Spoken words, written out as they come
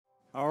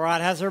All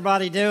right, how's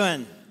everybody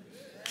doing?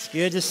 It's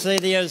good to see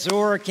the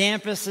Ozora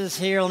campus is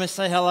here. Let me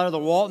say hello to the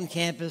Walton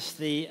campus,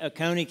 the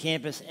Oconee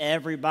campus,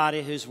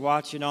 everybody who's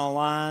watching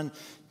online.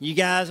 You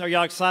guys, are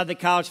y'all excited that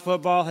college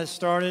football has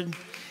started?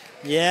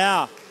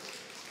 Yeah.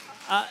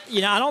 I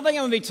don't think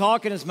I'm going to be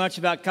talking as much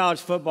about college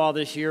football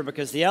this year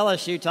because the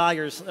LSU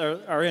Tigers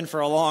are in for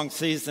a long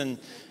season,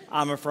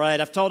 I'm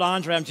afraid. I've told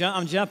Andre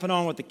I'm jumping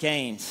on with the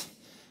Canes.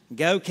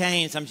 Go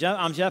Canes. I'm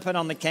jumping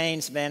on the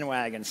Canes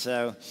bandwagon,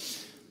 so...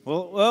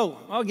 Whoa,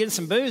 I'll get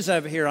some booze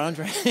over here,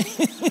 Andre.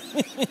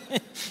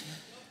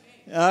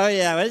 Oh,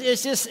 yeah,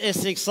 it's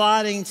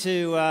exciting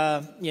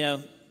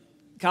to,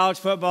 college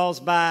football's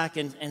back,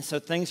 and so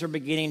things are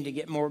beginning to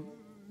get more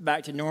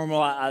back to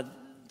normal. I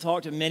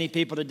talked to many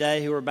people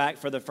today who are back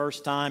for the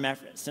first time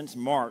since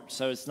March,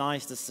 so it's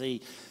nice to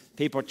see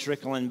people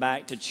trickling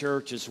back to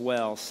church as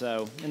well.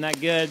 So, isn't that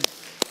good?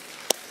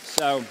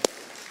 So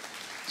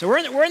we're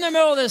in the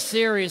middle of this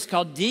series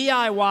called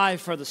DIY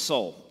for the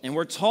Soul, and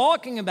we're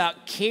talking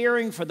about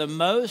caring for the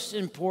most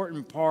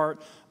important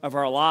part of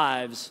our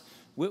lives,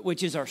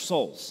 which is our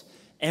souls.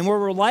 And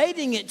we're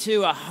relating it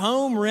to a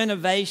home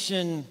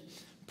renovation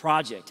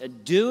project, a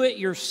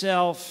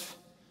do-it-yourself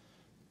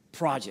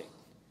project.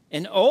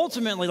 And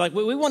ultimately,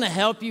 we want to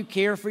help you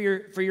care for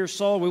your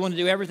soul. We want to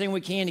do everything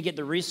we can to get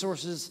the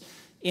resources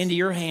into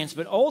your hands,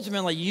 but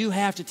ultimately you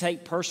have to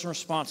take personal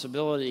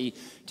responsibility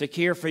to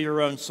care for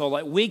your own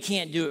soul. We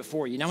can't do it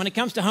for you. Now, when it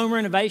comes to home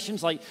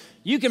renovations,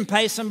 you can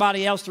pay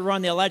somebody else to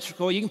run the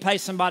electrical, you can pay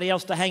somebody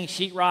else to hang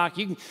sheetrock,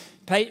 you can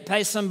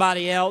pay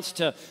somebody else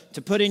to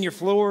put in your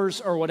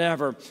floors or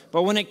whatever.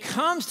 But when it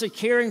comes to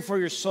caring for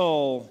your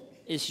soul,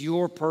 it's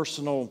your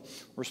personal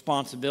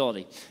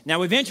responsibility.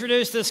 Now, we've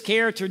introduced this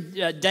character,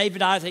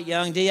 David Isaac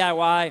Young,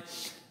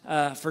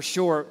 DIY for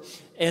short.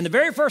 And the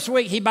very first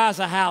week, he buys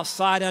a house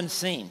sight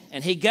unseen.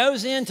 And he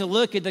goes in to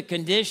look at the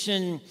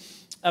condition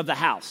of the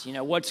house.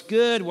 What's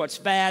good, what's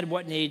bad,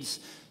 what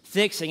needs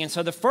fixing. And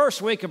so the first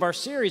week of our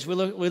series, we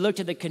looked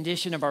at the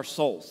condition of our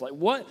souls.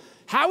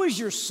 How is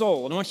your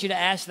soul? And I want you to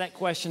ask that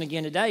question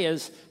again today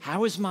is,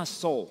 how is my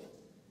soul?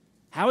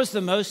 How is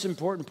the most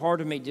important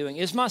part of me doing?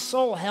 Is my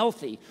soul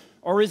healthy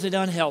or is it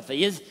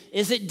unhealthy?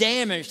 Is it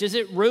damaged? Is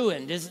it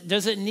ruined?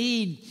 Does it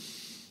need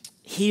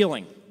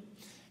healing?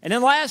 And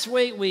then last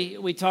week,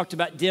 we talked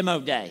about demo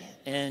day.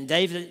 And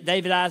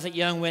David Isaac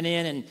Young went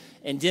in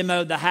and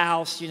demoed the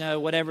house,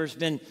 whatever's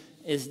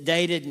is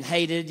dated and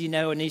hated,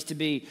 it needs to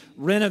be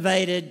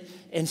renovated.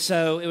 And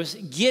so it was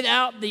get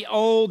out the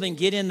old and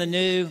get in the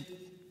new.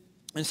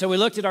 And so we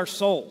looked at our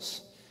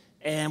souls.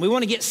 And we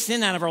want to get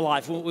sin out of our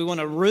life. We want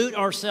to root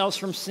ourselves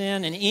from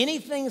sin and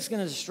anything that's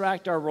going to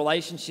distract our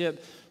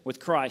relationship with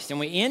Christ. And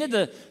we ended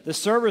the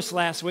service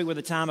last week with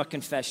a time of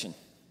confession.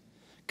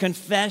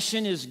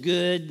 Confession is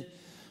good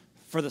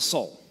for the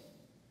soul.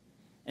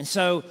 And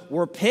so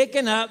we're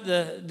picking up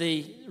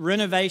the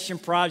renovation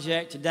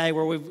project today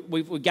where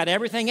we've got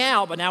everything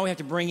out, but now we have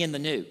to bring in the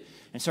new.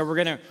 And so we're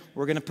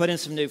gonna put in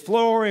some new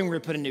flooring, we're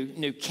gonna put in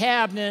new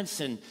cabinets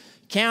and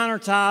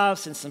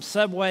countertops and some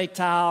subway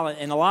tile.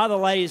 And a lot of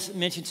the ladies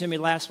mentioned to me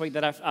last week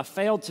that I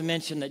failed to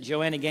mention that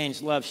Joanna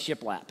Gaines loves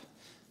shiplap.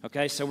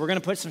 Okay, so we're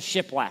gonna put some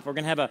shiplap. We're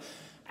gonna have an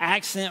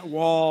accent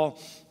wall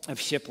of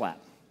shiplap.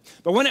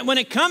 But when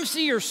it comes to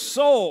your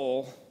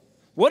soul,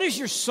 what does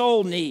your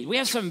soul need? We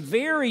have some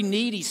very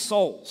needy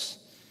souls.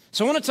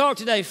 So I want to talk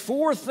today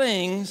 4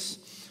 things.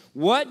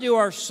 What do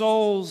our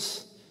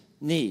souls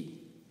need?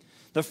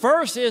 The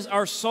first is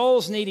our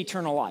souls need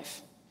eternal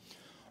life.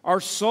 Our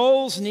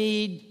souls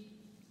need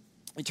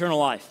eternal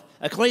life.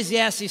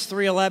 Ecclesiastes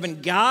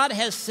 3:11, God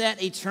has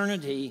set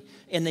eternity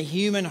in the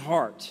human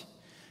heart,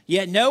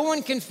 yet no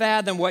one can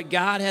fathom what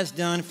God has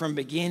done from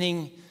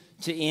beginning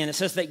to end. It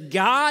says that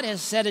God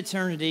has set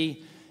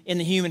eternity in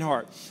the human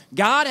heart.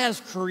 God has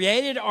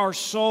created our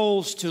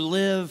souls to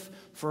live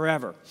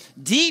forever.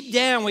 Deep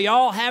down, we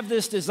all have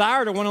this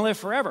desire to want to live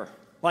forever.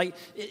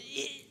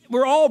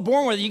 We're all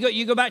born with it.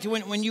 You go back to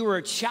when you were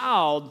a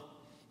child,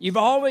 you've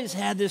always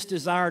had this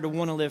desire to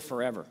want to live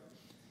forever.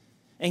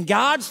 And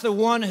God's the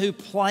one who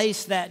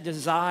placed that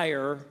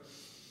desire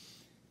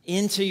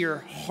into your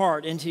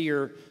heart, into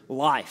your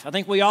life. I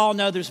think we all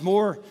know there's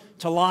more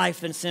to life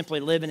than simply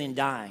living and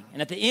dying.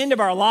 And at the end of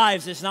our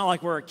lives, it's not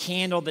like we're a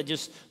candle that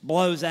just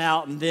blows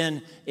out and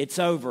then it's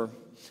over.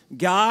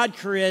 God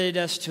created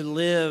us to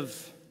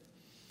live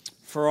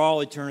for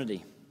all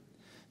eternity.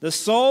 The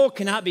soul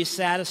cannot be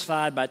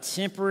satisfied by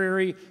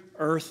temporary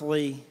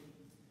earthly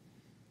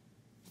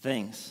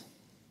things.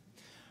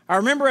 I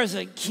remember as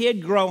a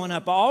kid growing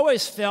up, I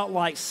always felt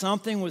like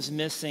something was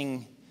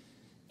missing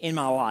in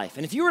my life.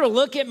 And if you were to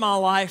look at my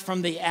life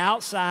from the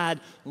outside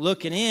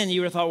looking in,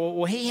 you would have thought,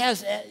 well, he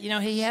has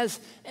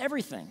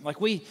everything.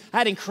 I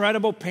had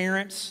incredible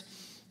parents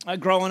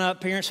growing up,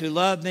 parents who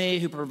loved me,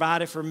 who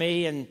provided for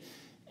me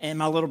and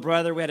my little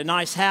brother. We had a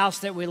nice house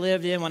that we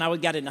lived in. When I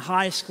got into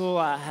high school,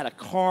 I had a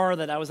car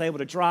that I was able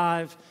to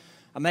drive.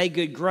 I made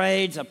good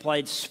grades. I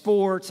played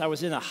sports. I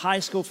was in a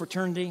high school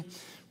fraternity,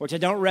 which I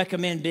don't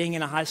recommend being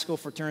in a high school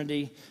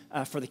fraternity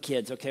for the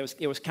kids. Okay,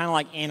 it was kind of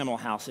like Animal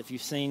House, if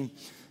you've seen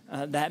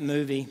that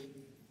movie.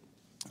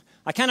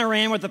 I kind of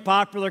ran with the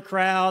popular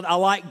crowd. I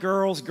like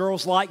girls.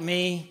 Girls like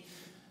me.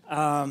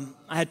 I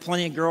had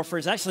plenty of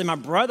girlfriends. Actually, my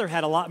brother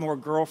had a lot more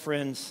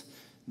girlfriends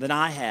than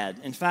I had.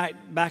 In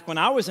fact, back when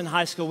I was in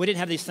high school, we didn't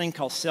have these things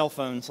called cell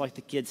phones like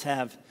the kids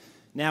have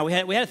now. We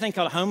had a thing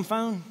called a home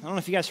phone. I don't know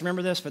if you guys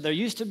remember this, but there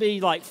used to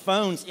be like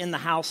phones in the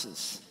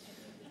houses.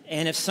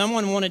 And if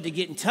someone wanted to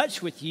get in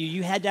touch with you,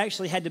 you had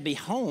to be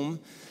home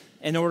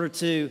in order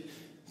to.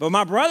 But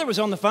my brother was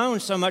on the phone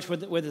so much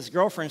with his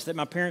girlfriends that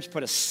my parents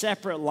put a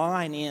separate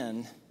line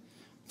in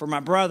for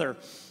my brother.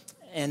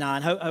 And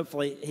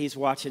hopefully he's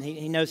watching.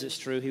 He knows it's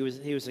true. He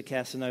was a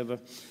Casanova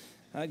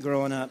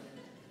growing up.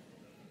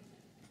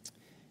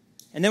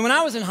 And then when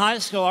I was in high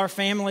school, our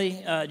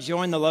family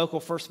joined the local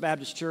First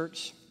Baptist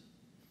Church,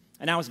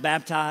 and I was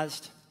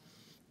baptized.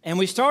 And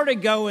we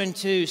started going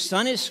to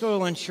Sunday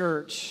school and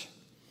church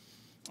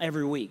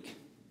every week.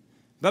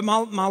 But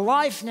my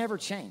life never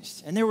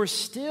changed, and there was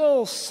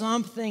still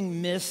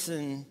something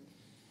missing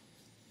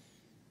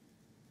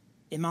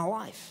in my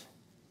life.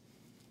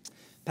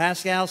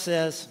 Pascal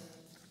says,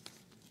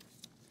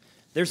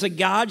 there's a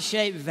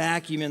God-shaped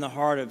vacuum in the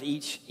heart of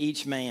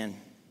each man,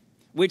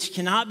 which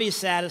cannot be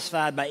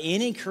satisfied by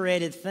any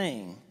created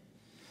thing,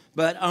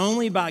 but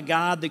only by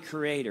God the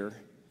Creator,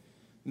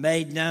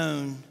 made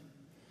known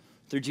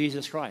through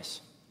Jesus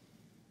Christ.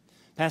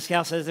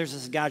 Pascal says there's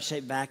this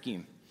God-shaped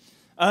vacuum.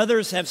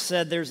 Others have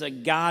said there's a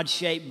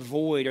God-shaped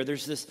void, or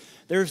there's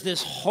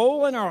this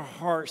hole in our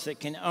hearts that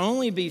can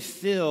only be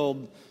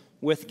filled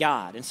with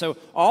God. And so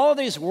all of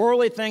these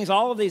worldly things,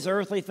 all of these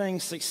earthly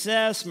things,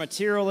 success,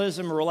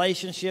 materialism,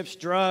 relationships,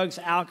 drugs,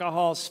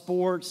 alcohol,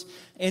 sports,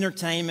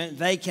 entertainment,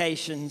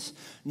 vacations,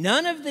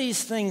 none of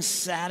these things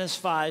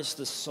satisfies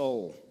the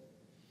soul.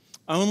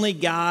 Only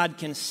God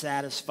can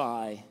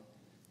satisfy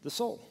the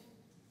soul.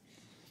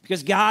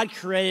 Because God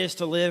created us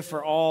to live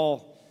for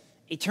all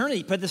eternity.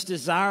 He put this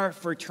desire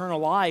for eternal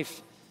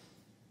life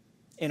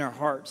in our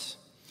hearts.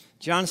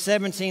 John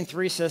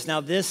 17:3 says,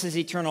 now this is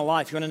eternal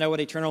life. You want to know what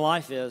eternal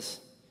life is?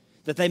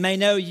 That they may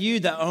know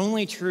you, the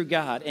only true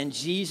God, and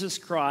Jesus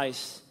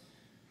Christ,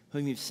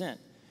 whom you've sent.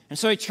 And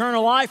so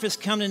eternal life is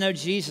come to know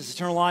Jesus.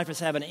 Eternal life is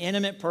have an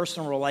intimate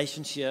personal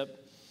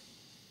relationship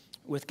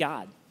with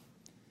God.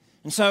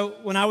 And so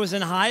when I was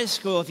in high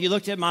school, if you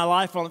looked at my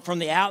life from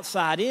the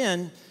outside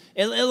in,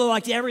 it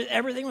looked like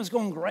everything was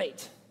going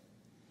great.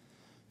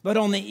 But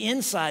on the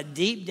inside,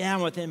 deep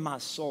down within my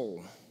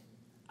soul,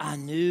 I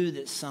knew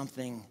that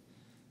something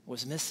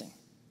was missing.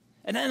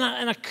 And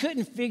I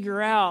couldn't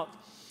figure out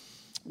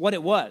what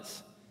it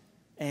was.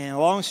 And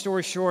long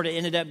story short, I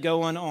ended up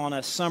going on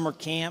a summer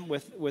camp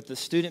with the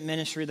student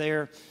ministry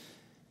there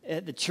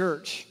at the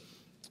church.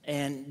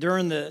 And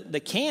during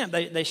the camp,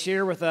 they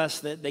share with us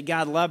that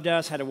God loved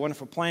us, had a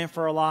wonderful plan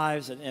for our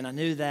lives, and I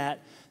knew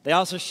that. They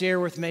also share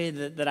with me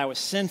that I was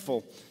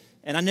sinful,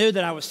 and I knew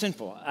that I was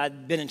sinful.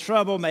 I'd been in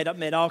trouble,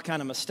 made all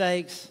kind of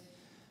mistakes.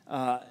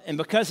 And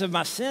because of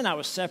my sin, I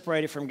was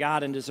separated from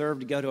God and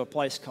deserved to go to a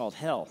place called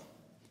hell.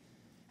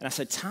 And I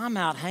said, time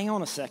out, hang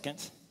on a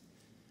second.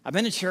 I've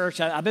been to church,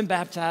 I've been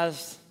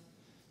baptized.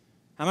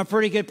 I'm a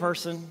pretty good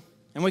person.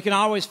 And we can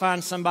always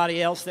find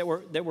somebody else that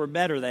we're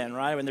better than,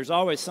 right? I mean, there's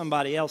always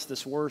somebody else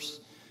that's worse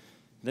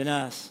than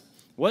us.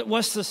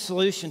 What's the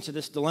solution to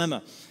this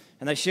dilemma?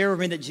 And they share with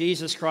me that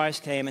Jesus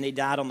Christ came and he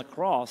died on the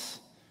cross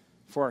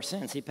for our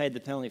sins. He paid the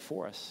penalty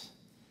for us.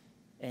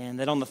 And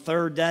that on the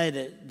third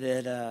day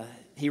that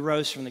he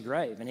rose from the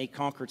grave, and he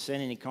conquered sin,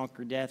 and he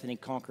conquered death, and he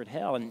conquered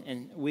hell.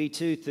 And we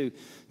too,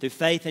 through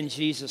faith in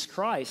Jesus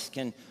Christ,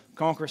 can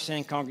conquer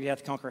sin, conquer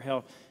death, conquer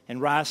hell, and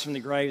rise from the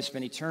grave,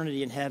 spend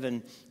eternity in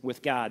heaven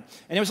with God.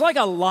 And it was like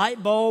a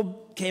light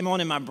bulb came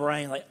on in my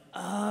brain, like,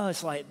 oh,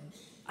 it's like,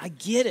 I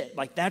get it.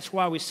 Like, that's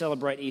why we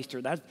celebrate Easter.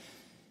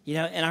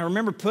 And I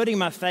remember putting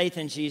my faith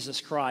in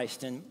Jesus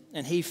Christ,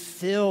 and he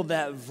filled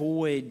that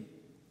void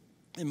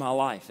in my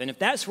life. And if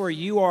that's where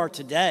you are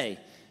today,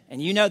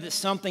 and you know that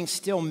something's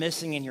still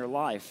missing in your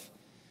life,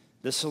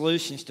 the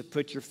solution is to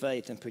put your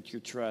faith and put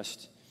your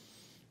trust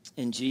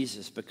in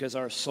Jesus, because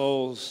our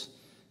souls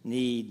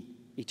need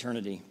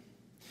eternity.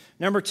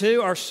 Number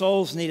 2, our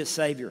souls need a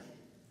Savior.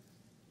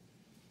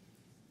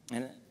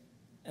 And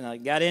I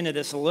got into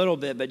this a little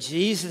bit, but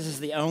Jesus is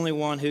the only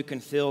one who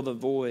can fill the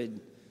void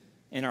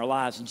in our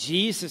lives.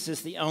 Jesus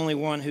is the only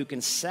one who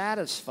can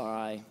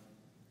satisfy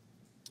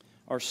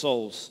our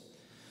souls.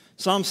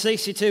 Psalm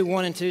 62,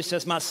 1 and 2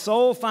 says, my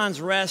soul finds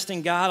rest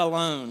in God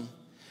alone.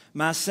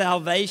 My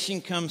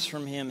salvation comes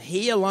from him.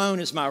 He alone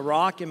is my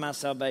rock and my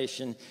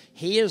salvation.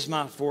 He is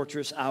my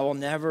fortress. I will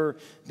never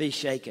be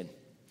shaken.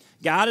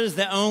 God is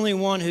the only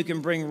one who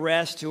can bring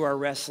rest to our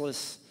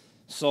restless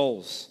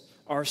souls.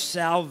 Our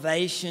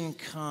salvation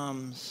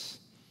comes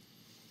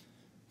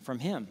from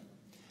him.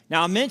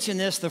 Now, I mentioned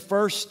this the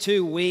first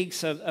 2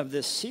 weeks of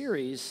this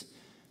series,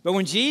 but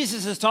when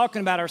Jesus is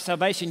talking about our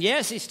salvation,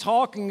 yes, he's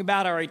talking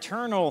about our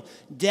eternal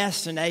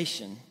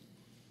destination.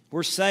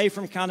 We're saved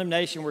from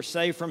condemnation. We're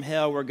saved from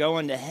hell. We're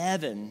going to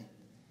heaven.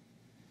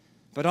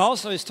 But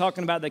also he's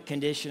talking about the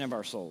condition of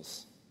our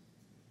souls.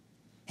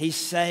 He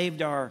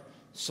saved our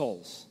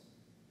souls.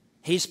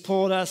 He's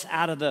pulled us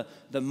out of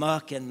the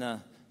muck and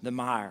the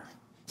mire.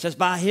 It says,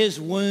 by his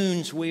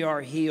wounds we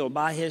are healed.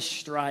 By his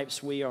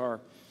stripes we are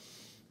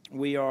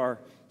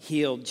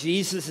healed.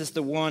 Jesus is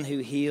the one who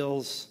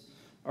heals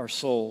our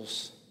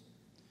souls.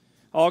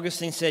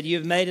 Augustine said, you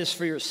have made us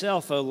for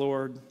yourself, O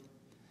Lord,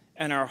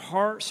 and our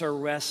hearts are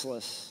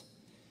restless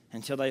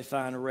until they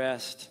find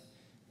rest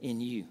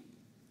in you.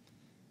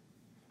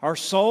 Our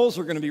souls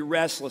are going to be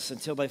restless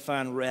until they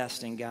find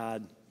rest in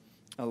God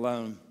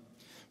alone.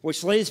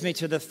 Which leads me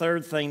to the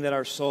third thing that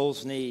our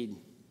souls need,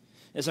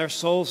 is our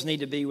souls need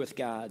to be with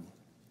God.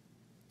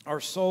 Our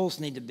souls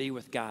need to be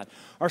with God.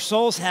 Our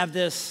souls have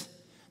this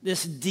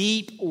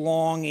deep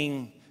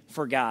longing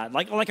for God.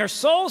 Like our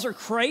souls are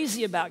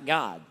crazy about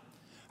God.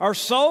 Our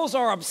souls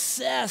are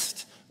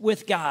obsessed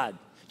with God.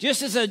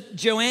 Just as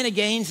Joanna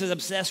Gaines is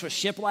obsessed with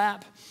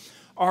shiplap,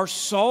 our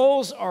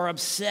souls are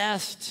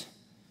obsessed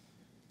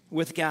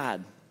with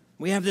God.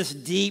 We have this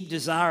deep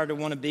desire to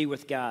want to be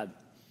with God.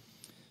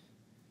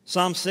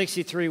 Psalm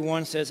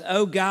 63:1 says,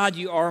 "O God,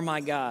 you are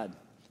my God.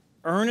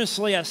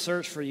 Earnestly I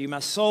search for you. My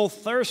soul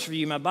thirsts for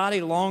you. My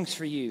body longs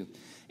for you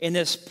in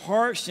this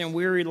parched and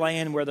weary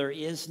land where there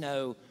is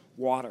no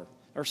water."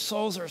 Our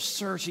souls are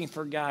searching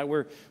for God.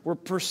 We're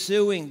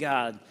pursuing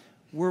God.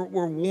 We're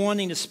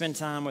wanting to spend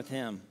time with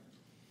him.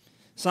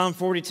 Psalm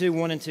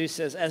 42:1-2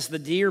 says, "As the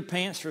deer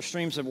pants for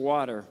streams of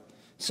water,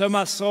 so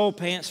my soul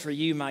pants for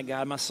you, my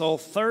God. My soul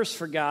thirsts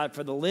for God,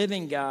 for the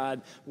living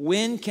God.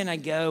 When can I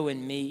go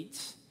and meet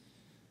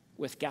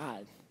with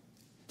God?"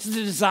 So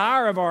the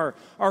desire of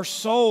our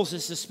souls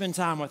is to spend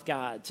time with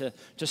God,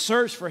 to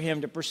search for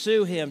him, to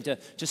pursue him,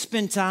 to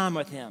spend time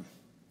with him.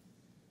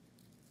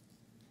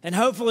 And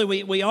hopefully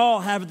we all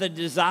have the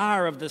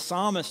desire of the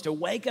psalmist to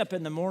wake up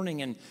in the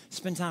morning and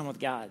spend time with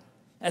God.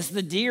 As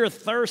the deer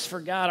thirsts for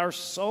God, our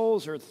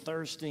souls are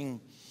thirsting.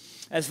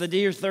 As the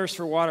deer thirsts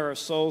for water, our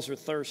souls are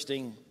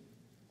thirsting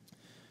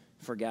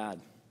for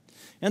God.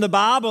 And the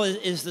Bible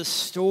is the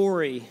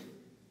story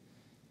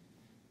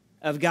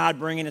of God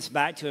bringing us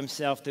back to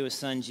himself through his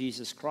son,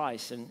 Jesus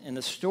Christ. And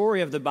the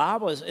story of the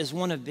Bible is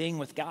one of being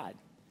with God.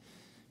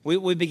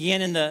 We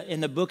begin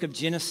in the book of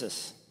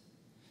Genesis,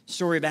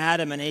 story of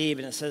Adam and Eve,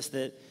 and it says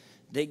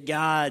that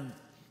God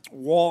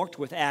walked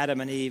with Adam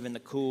and Eve in the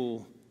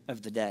cool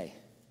of the day.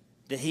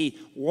 That he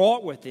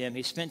walked with them,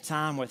 he spent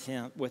time with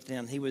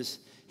them.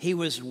 He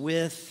was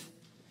with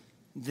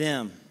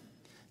them.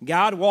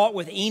 God walked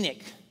with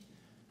Enoch.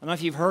 I don't know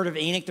if you've heard of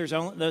Enoch. There's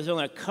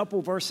only a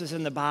couple verses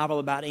in the Bible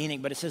about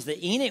Enoch, but it says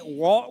that Enoch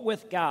walked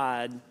with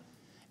God,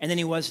 and then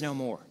he was no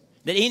more.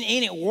 That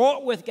Enoch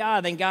walked with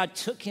God, then God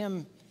took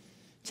him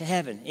to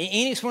heaven.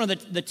 Enoch's one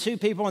of the two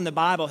people in the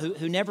Bible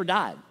who never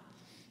died.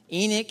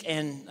 Enoch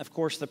and, of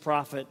course, the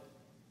prophet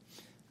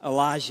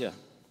Elijah.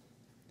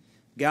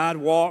 God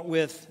walked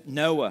with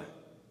Noah.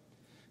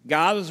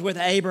 God was with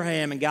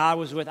Abraham, and God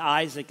was with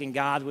Isaac, and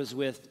God was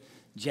with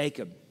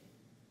Jacob.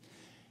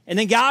 And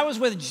then God was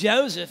with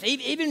Joseph.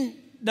 Even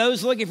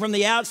those looking from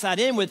the outside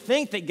in would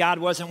think that God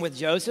wasn't with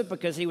Joseph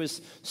because he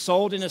was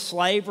sold into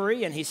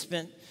slavery, and he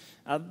spent,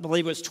 I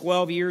believe it was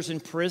 12 years in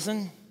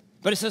prison.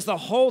 But it says the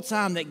whole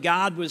time that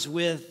God was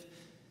with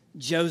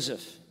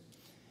Joseph.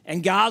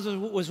 And God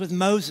was with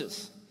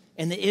Moses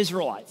and the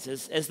Israelites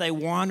as they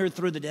wandered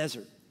through the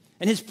desert.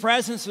 And his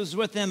presence was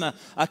with them,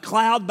 a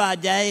cloud by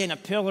day and a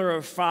pillar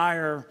of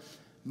fire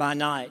by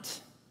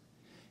night.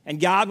 And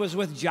God was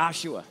with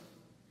Joshua.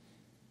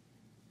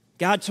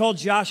 God told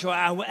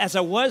Joshua, "As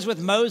I was with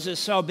Moses,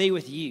 so I'll be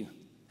with you.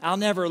 I'll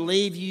never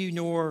leave you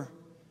nor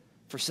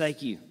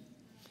forsake you."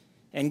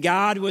 And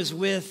God was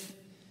with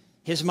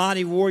his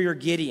mighty warrior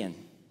Gideon.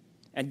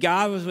 And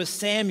God was with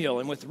Samuel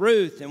and with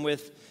Ruth and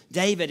with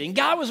David. And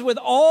God was with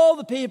all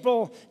the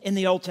people in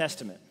the Old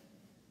Testament.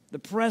 The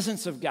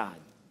presence of God.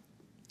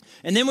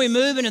 And then we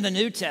move into the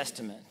New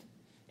Testament,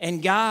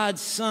 and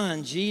God's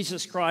Son,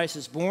 Jesus Christ,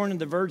 is born of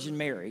the Virgin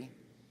Mary.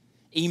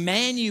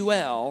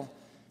 Emmanuel,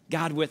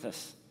 God with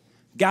us.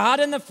 God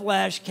in the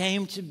flesh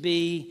came to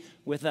be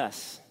with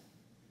us.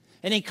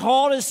 And he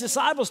called his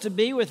disciples to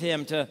be with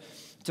him, to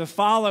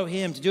follow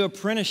him, to do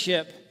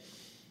apprenticeship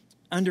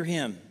under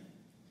him.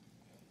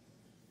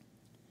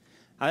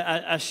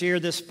 I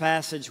shared this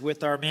passage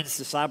with our men's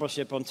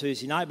discipleship on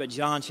Tuesday night, but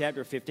John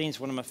chapter 15 is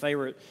one of my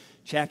favorite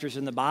chapters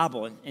in the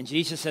Bible. And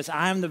Jesus says,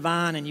 "I am the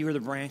vine and you are the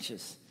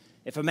branches.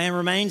 If a man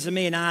remains in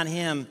me and I in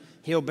him,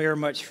 he'll bear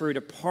much fruit.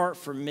 Apart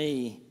from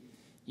me,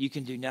 you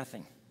can do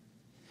nothing."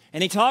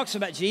 And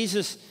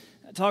Jesus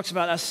talks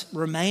about us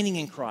remaining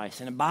in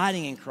Christ and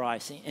abiding in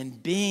Christ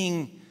and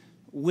being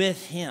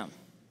with him,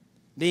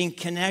 being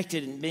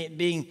connected and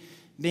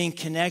being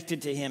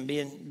connected to him,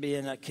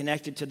 being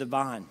connected to the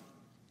vine.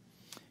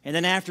 And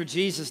then after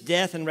Jesus'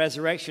 death and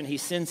resurrection, he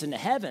sends into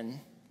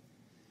heaven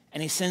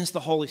and he sends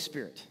the Holy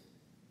Spirit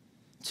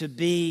to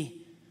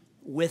be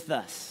with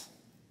us.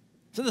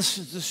 So the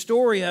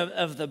story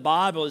of the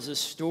Bible is a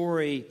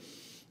story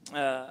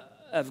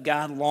of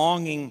God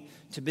longing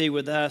to be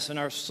with us and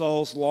our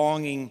souls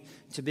longing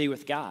to be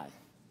with God.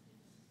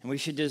 And we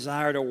should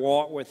desire to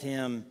walk with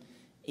him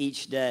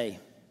each day.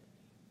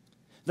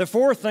 The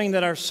fourth thing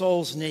that our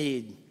souls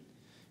need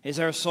is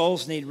our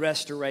souls need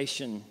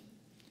restoration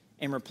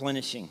and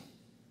replenishing.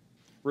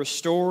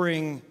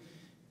 Restoring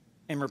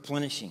and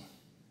replenishing.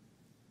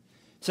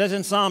 It says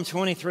in Psalm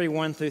 23,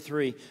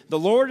 1-3, "The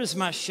Lord is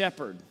my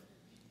shepherd,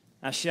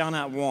 I shall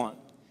not want.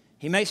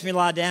 He makes me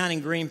lie down in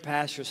green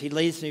pastures. He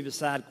leads me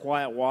beside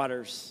quiet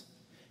waters.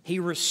 He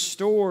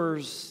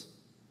restores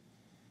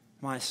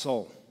my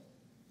soul."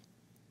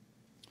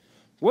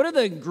 What are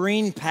the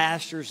green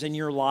pastures in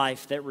your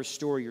life that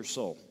restore your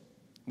soul?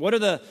 What are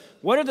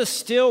the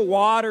still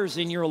waters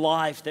in your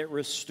life that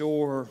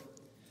restore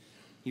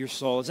your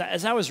soul?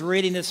 As I was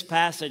reading this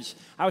passage,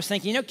 I was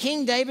thinking,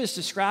 King David is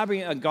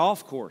describing a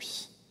golf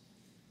course.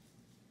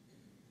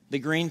 The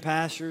green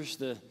pastures,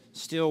 the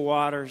still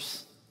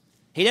waters.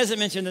 He doesn't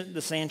mention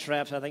the sand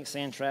traps. I think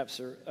sand traps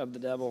are of the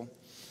devil.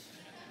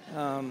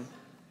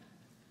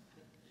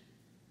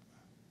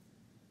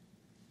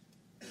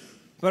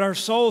 But our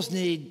souls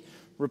need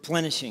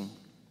replenishing.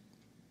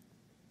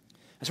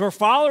 As we're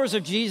followers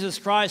of Jesus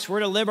Christ,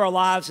 we're to live our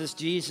lives as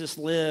Jesus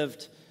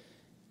lived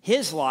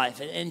his life.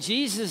 And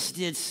Jesus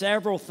did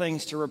several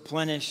things to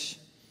replenish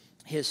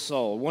his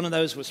soul. One of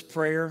those was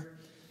prayer.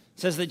 It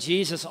says that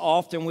Jesus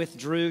often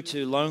withdrew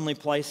to lonely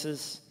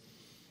places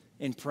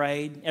and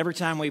prayed. Every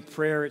time we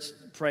pray,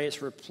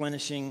 it's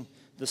replenishing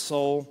the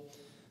soul.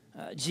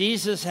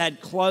 Jesus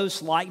had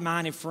close,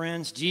 like-minded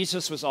friends.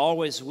 Jesus was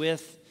always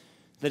with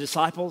the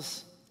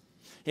disciples.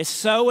 It's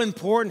so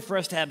important for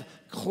us to have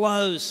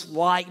close,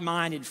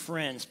 like-minded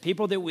friends,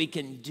 people that we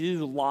can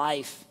do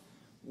life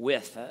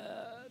with,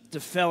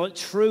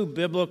 true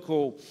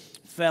biblical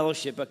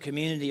fellowship, a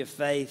community of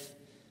faith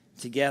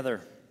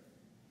together.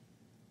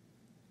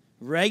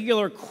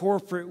 Regular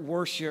corporate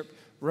worship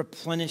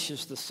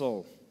replenishes the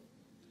soul.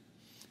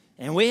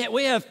 And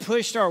we have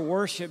pushed our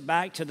worship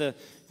back to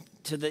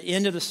the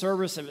end of the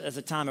service as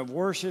a time of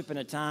worship and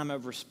a time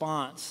of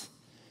response.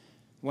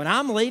 When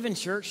I'm leaving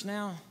church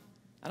now,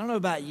 I don't know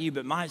about you,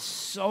 but my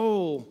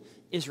soul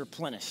is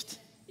replenished.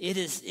 It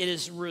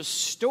is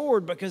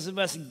restored because of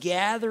us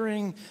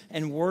gathering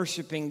and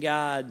worshiping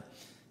God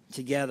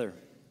together.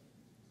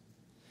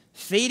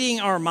 Feeding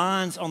our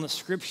minds on the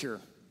Scripture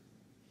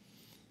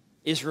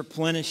is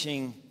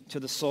replenishing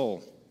to the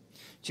soul.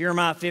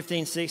 Jeremiah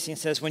 15:16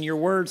 says, "When your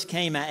words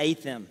came, I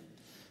ate them.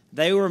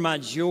 They were my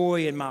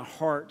joy and my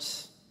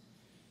heart's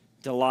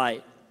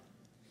delight."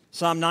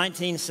 Psalm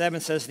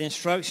 19:7 says, "The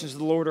instructions of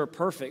the Lord are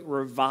perfect,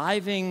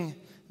 reviving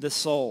the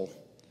soul.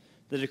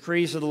 The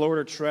decrees of the Lord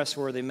are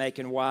trustworthy,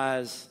 making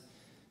wise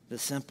the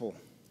simple."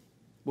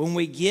 When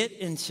we get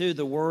into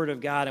the Word of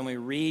God and we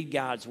read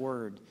God's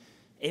Word,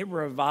 it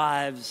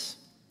revives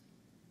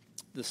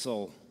the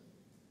soul.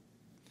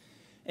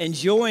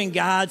 Enjoying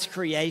God's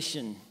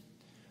creation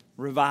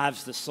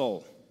revives the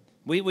soul.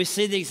 We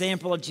see the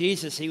example of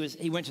Jesus.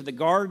 He went to the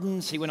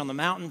gardens, he went on the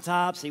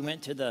mountaintops, he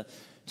went to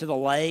the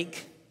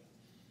lake.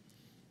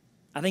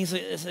 I think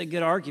it's a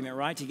good argument,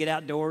 right? To get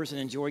outdoors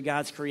and enjoy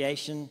God's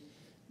creation.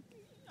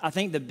 I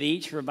think the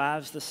beach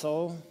revives the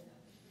soul.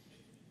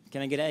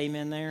 Can I get an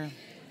amen there?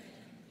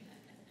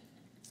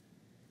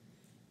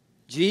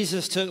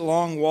 Jesus took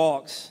long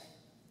walks.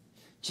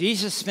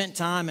 Jesus spent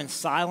time in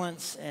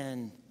silence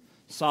and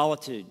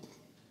solitude.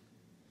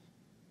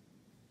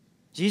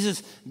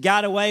 Jesus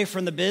got away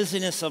from the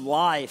busyness of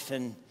life,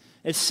 and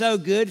it's so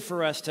good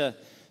for us to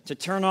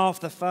turn off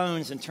the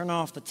phones and turn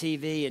off the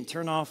TV and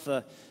turn off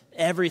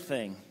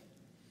everything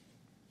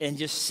and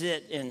just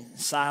sit in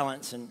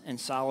silence and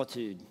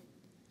solitude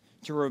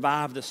to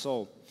revive the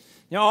soul.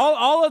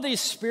 All of these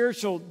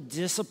spiritual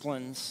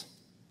disciplines,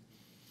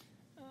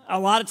 a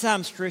lot of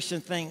times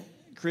Christians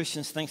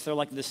think they're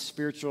like this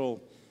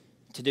spiritual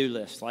to-do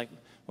list. Like,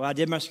 well, I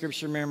did my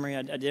scripture memory,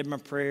 I did my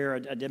prayer,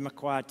 I did my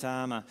quiet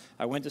time,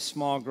 I went to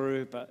small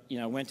group,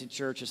 I went to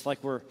church. It's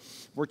like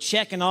we're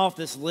checking off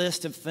this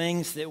list of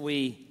things that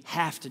we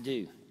have to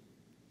do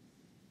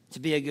to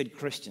be a good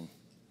Christian.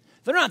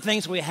 They're not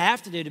things we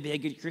have to do to be a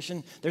good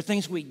Christian. They're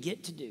things we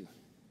get to do.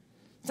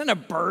 It's not a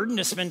burden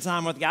to spend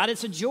time with God.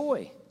 It's a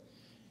joy.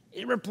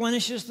 It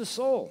replenishes the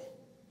soul.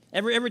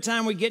 Every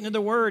time we get into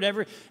the Word,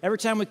 every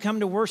time we come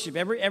to worship,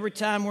 every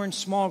time we're in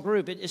small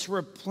group, it's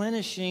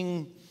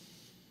replenishing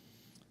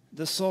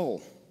the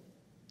soul.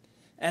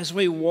 As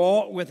we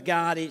walk with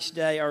God each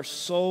day, our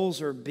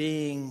souls are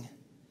being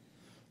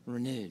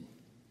renewed.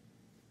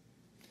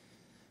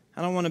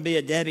 I don't want to be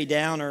a Debbie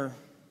Downer,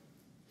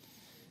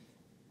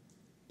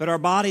 but our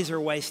bodies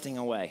are wasting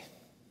away.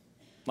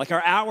 Like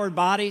our outward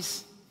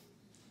bodies,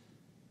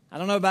 I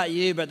don't know about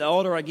you, but the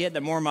older I get,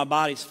 the more my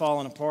body's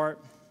falling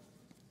apart.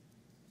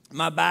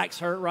 My back's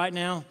hurt right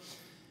now.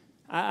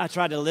 I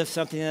tried to lift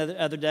something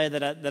the other day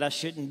that I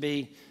shouldn't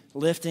be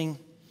lifting.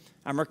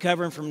 I'm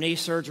recovering from knee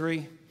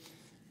surgery.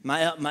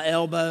 My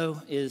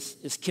elbow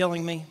is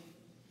killing me.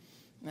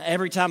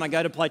 Every time I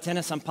go to play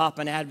tennis, I'm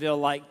popping Advil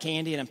like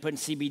candy, and I'm putting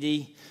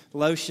CBD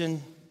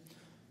lotion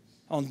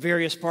on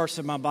various parts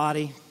of my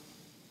body.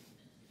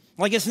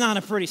 Like, it's not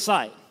a pretty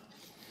sight.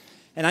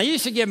 And I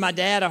used to give my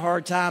dad a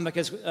hard time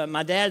because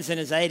my dad's in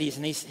his 80s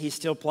and he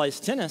still plays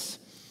tennis.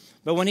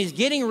 But when he's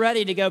getting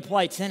ready to go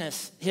play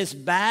tennis, his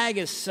bag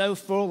is so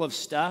full of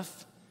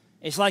stuff,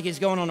 it's like he's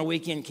going on a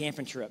weekend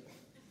camping trip.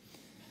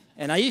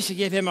 And I used to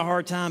give him a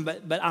hard time,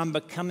 but I'm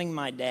becoming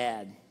my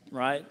dad,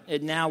 right?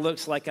 It now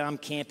looks like I'm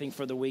camping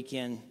for the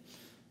weekend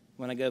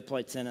when I go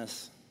play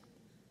tennis.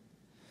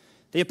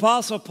 The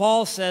Apostle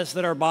Paul says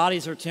that our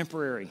bodies are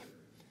temporary,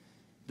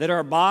 that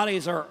our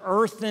bodies are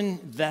earthen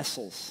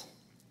vessels,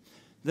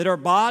 that our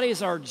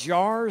bodies are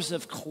jars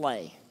of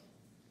clay.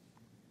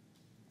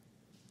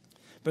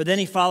 But then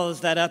he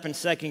follows that up in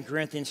 2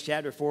 Corinthians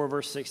chapter 4,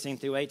 verse 16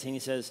 through 18. He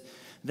says,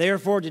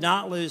 therefore do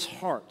not lose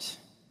heart.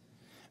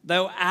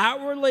 Though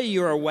outwardly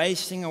you are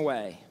wasting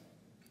away,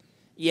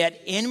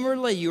 yet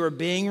inwardly you are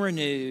being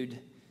renewed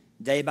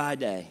day by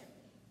day.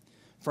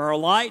 For our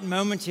light and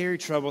momentary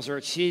troubles are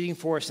achieving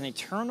for us an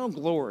eternal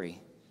glory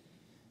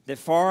that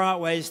far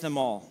outweighs them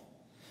all.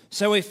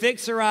 So we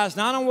fix our eyes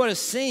not on what is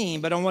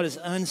seen, but on what is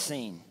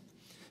unseen.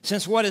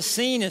 Since what is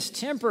seen is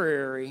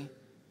temporary,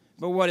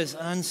 but what is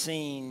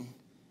unseen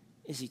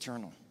is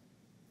eternal.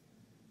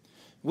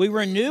 We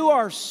renew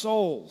our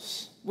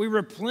souls. We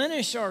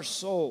replenish our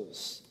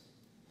souls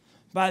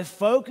by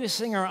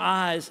focusing our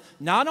eyes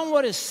not on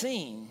what is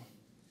seen,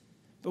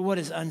 but what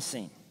is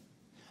unseen.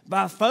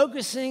 By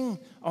focusing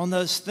on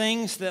those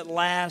things that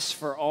last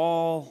for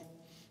all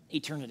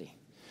eternity.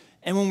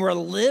 And when we're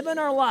living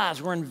our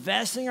lives, we're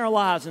investing our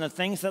lives in the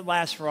things that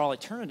last for all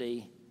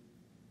eternity,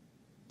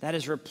 that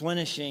is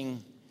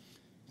replenishing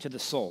to the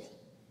soul.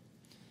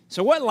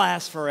 So what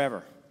lasts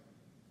forever?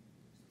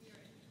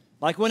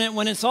 Like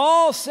when it's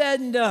all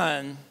said and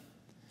done,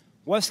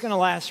 what's going to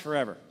last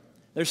forever?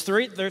 There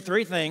are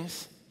three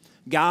things.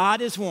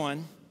 God is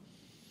one.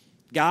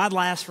 God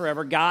lasts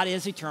forever. God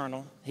is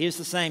eternal. He is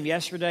the same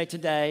yesterday,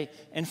 today,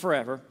 and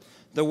forever.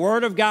 The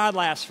Word of God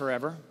lasts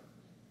forever.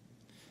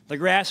 The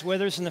grass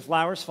withers and the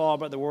flowers fall,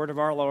 but the word of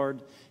our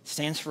Lord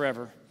stands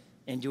forever,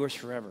 endures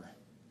forever.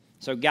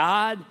 So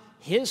God,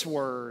 His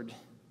Word,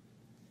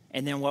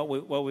 and then what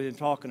we've been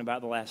talking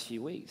about the last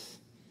few weeks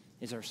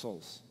is our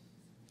souls.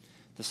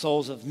 The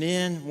souls of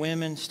men,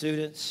 women,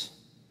 students,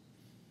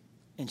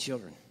 and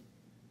children.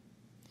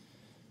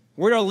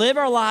 We're to live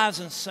our lives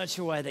in such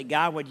a way that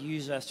God would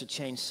use us to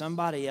change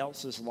somebody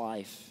else's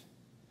life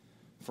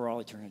for all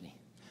eternity.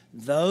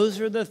 Those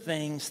are the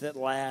things that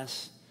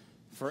last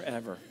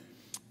forever.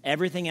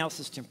 Everything else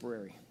is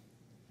temporary.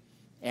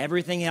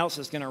 Everything else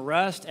is going to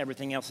rust.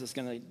 Everything else is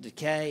going to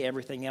decay.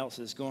 Everything else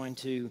is going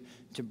to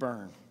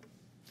burn.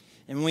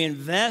 And when we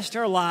invest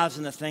our lives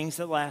in the things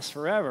that last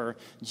forever,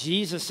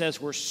 Jesus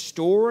says we're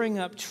storing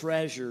up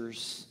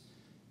treasures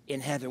in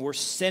heaven. We're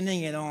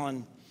sending it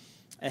on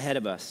ahead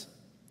of us.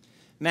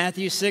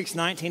 Matthew 6,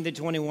 19 to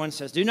 21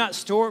 says, do not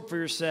store up for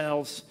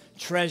yourselves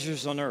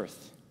treasures on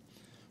earth,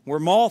 where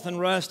moth and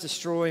rust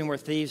destroy and where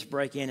thieves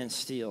break in and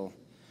steal.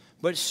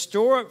 But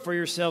store up for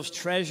yourselves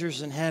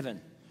treasures in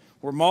heaven,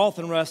 where moth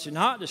and rust do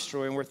not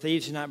destroy and where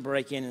thieves do not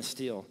break in and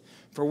steal.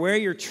 For where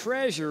your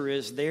treasure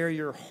is, there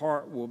your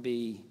heart will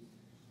be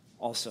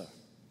also.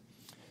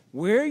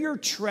 Where your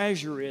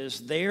treasure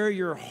is, there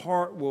your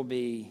heart will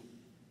be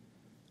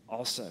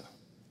also.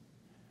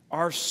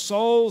 Our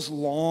souls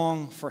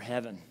long for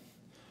heaven.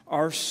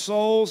 Our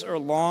souls are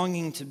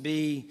longing to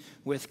be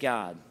with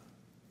God.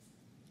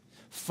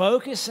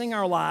 Focusing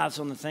our lives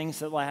on the things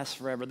that last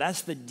forever,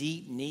 that's the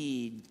deep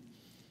need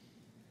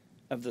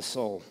of the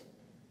soul.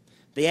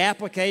 The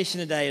application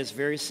today is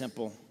very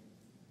simple.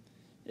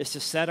 It's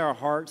to set our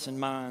hearts and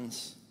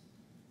minds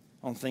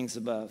on things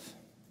above.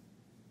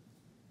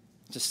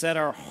 To set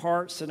our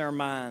hearts and our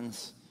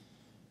minds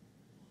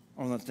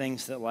on the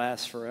things that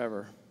last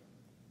forever.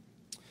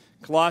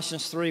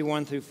 Colossians 3,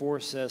 1 through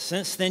 4 says,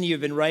 since then you have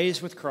been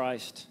raised with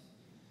Christ.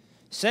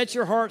 Set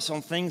your hearts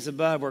on things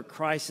above where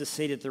Christ is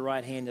seated at the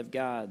right hand of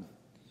God.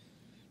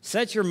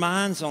 Set your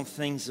minds on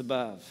things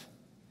above,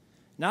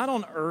 not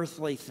on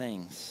earthly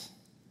things.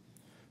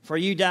 For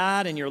you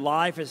died and your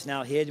life is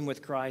now hidden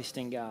with Christ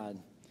in God.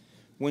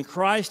 When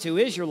Christ, who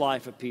is your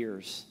life,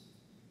 appears,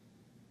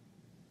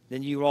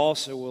 then you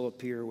also will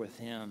appear with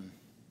Him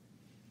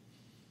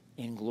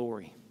in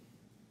glory.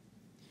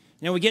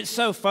 You know, we get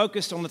so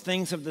focused on the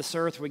things of this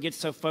earth, we get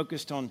so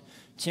focused on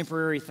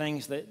temporary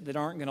things that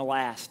aren't going to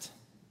last.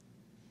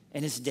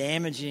 And it's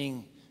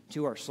damaging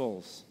to our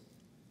souls.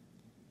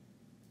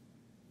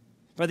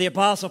 But the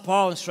Apostle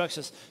Paul instructs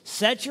us,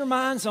 set your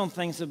minds on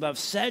things above.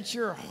 Set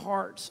your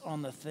hearts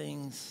on the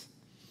things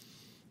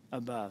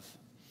above.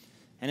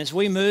 And as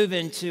we move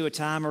into a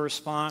time of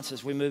response,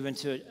 as we move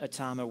into a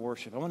time of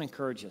worship, I want to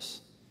encourage us.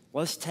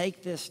 Let's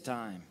take this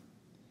time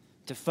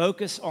to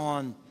focus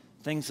on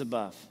things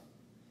above.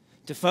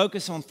 To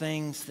focus on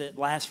things that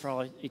last for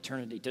all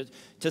eternity,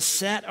 to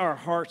set our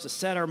hearts, to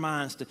set our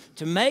minds,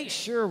 to make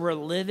sure we're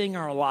living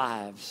our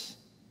lives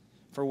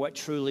for what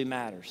truly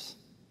matters.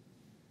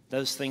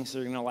 Those things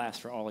that are going to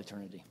last for all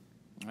eternity.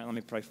 All right, let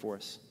me pray for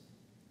us.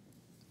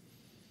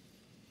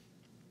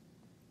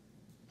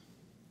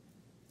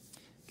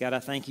 God, I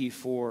thank you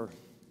for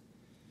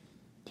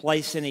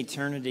placing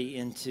eternity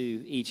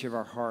into each of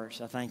our hearts.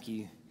 I thank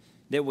you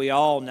that we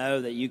all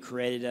know that you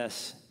created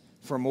us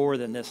for more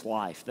than this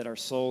life, that our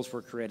souls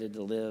were created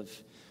to live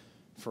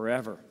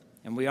forever.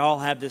 And we all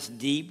have this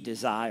deep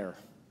desire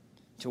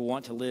to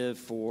want to live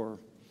for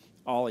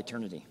all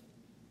eternity.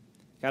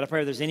 God, I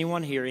pray if there's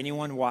anyone here,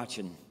 anyone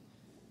watching,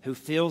 who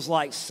feels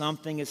like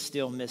something is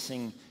still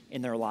missing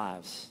in their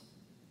lives,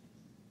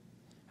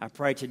 I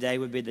pray today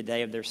would be the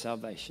day of their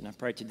salvation. I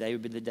pray today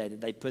would be the day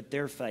that they put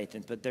their faith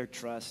and put their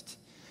trust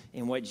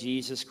in what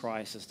Jesus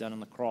Christ has done on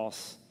the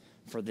cross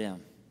for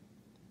them.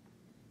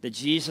 That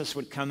Jesus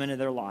would come into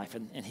their life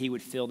and he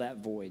would fill that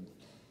void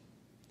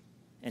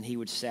and he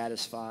would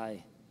satisfy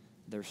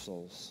their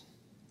souls.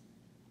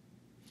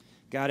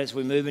 God, as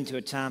we move into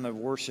a time of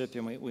worship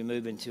and we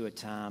move into a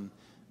time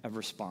of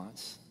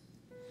response,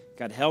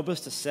 God, help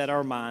us to set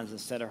our minds and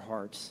set our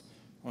hearts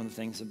on the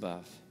things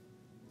above.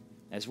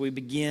 As we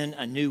begin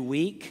a new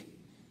week,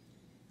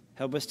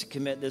 help us to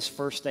commit this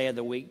first day of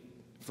the week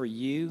for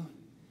you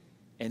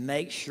and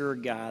make sure,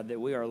 God, that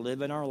we are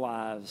living our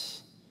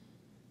lives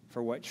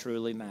for what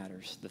truly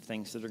matters, the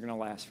things that are going to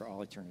last for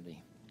all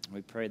eternity.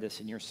 We pray this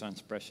in your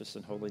Son's precious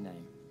and holy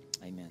name.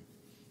 Amen.